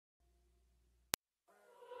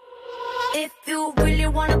If you really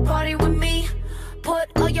wanna party with me, put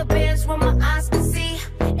all your bands where my eyes can see,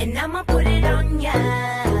 and I'ma put it on ya.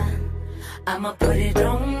 I'ma put it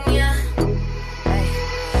on ya. Hey.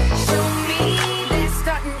 Show me that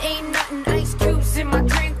starting ain't nothing. Ice cubes in my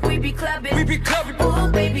drink, we be clubbing. We be clubbing. Oh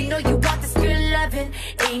baby, know you want this good loving.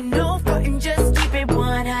 Ain't no frontin', just keep it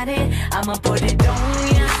 100. I'ma put it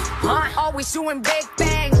on ya. Always doing big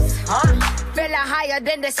things. Feeling higher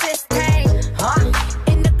than the system.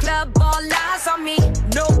 In the club, all eyes on me.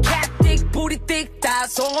 No cap, thick booty, thick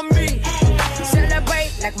thighs on me.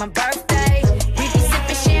 Celebrate like my birthday. We be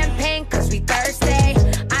sipping champagne cause we thirsty.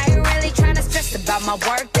 I ain't really tryna stress about my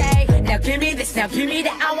work day. Now give me this, now give me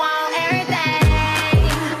that, I want everything.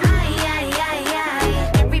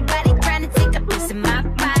 Everybody tryna take a piece of my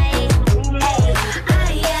pie.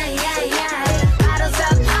 Bottles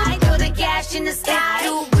up high, throw the cash in the sky. If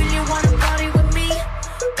you really wanna party with me,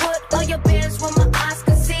 put all your bands where my eyes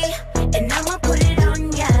can see, and I'ma put it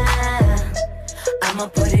on ya. I'ma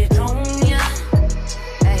put it on ya.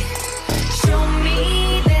 Hey. Show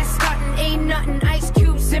me that starting ain't nothing. Ice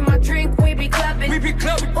cubes in my drink, we be clubbing. We be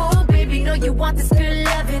clubbing. Oh baby, know you want this good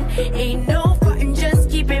loving. Ain't no frontin', just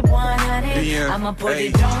keep it 100. Yeah. I'ma put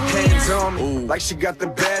it on Hands ya. on me, like she got the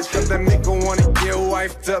badge, got that make her wanna get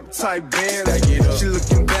wifed up type band. She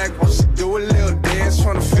looking back while she do a little dance,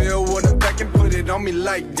 tryna feel what I'm back and put it on me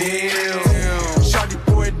like damn. Shawty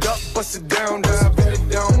throw it up, bust it down, dive in it,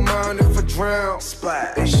 don't mind if I drown.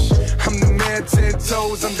 Splash, I'm the man, 10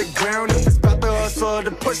 toes underground. If it's about the hustle or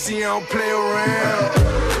the pussy, I don't play around.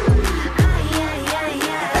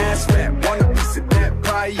 Ass fat, want a piece of that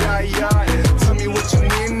pie, tell me what you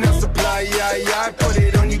need and I'll supply, put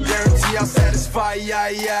it on you, guarantee I'll satisfy,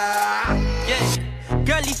 Yeah.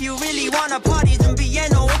 Girl, if you really wanna party,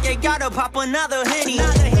 준비해놓을 게 gotta pop another Henny.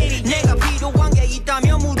 내가 필요한 게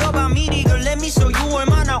있다면 물어봐 미리. Girl, let me show you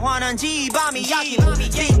얼마나 화난지 이 밤이 약이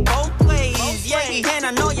Think both ways,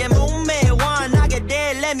 얘기해놔 너의 몸에 원하게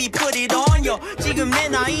돼. Let me put it on you. 지금 내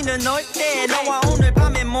나이는 어때? 너와 오늘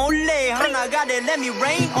밤에 몰래 하나가 돼. Let me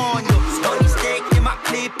rain on you. Stony stick in my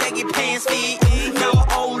clip, baggy pants fit. 나와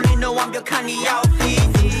어울리는 완벽한 이 outfit.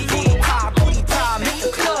 Booty top, make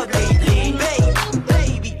the club lately.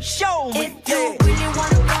 Baby, show me. If you really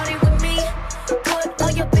wanna party with me, put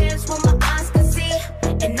all your bands where my eyes can see,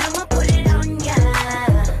 and I'ma put it on ya.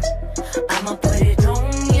 I'ma put it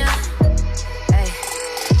on ya. Hey.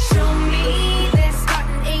 Show me that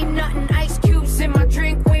starting ain't nothing. Ice cubes in my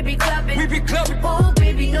drink, we be clubbing. We be clubbing. Oh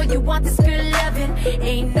baby, know you want this good loving.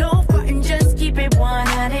 Ain't no frontin', just keep it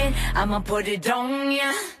 100. I'ma put it on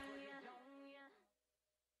ya.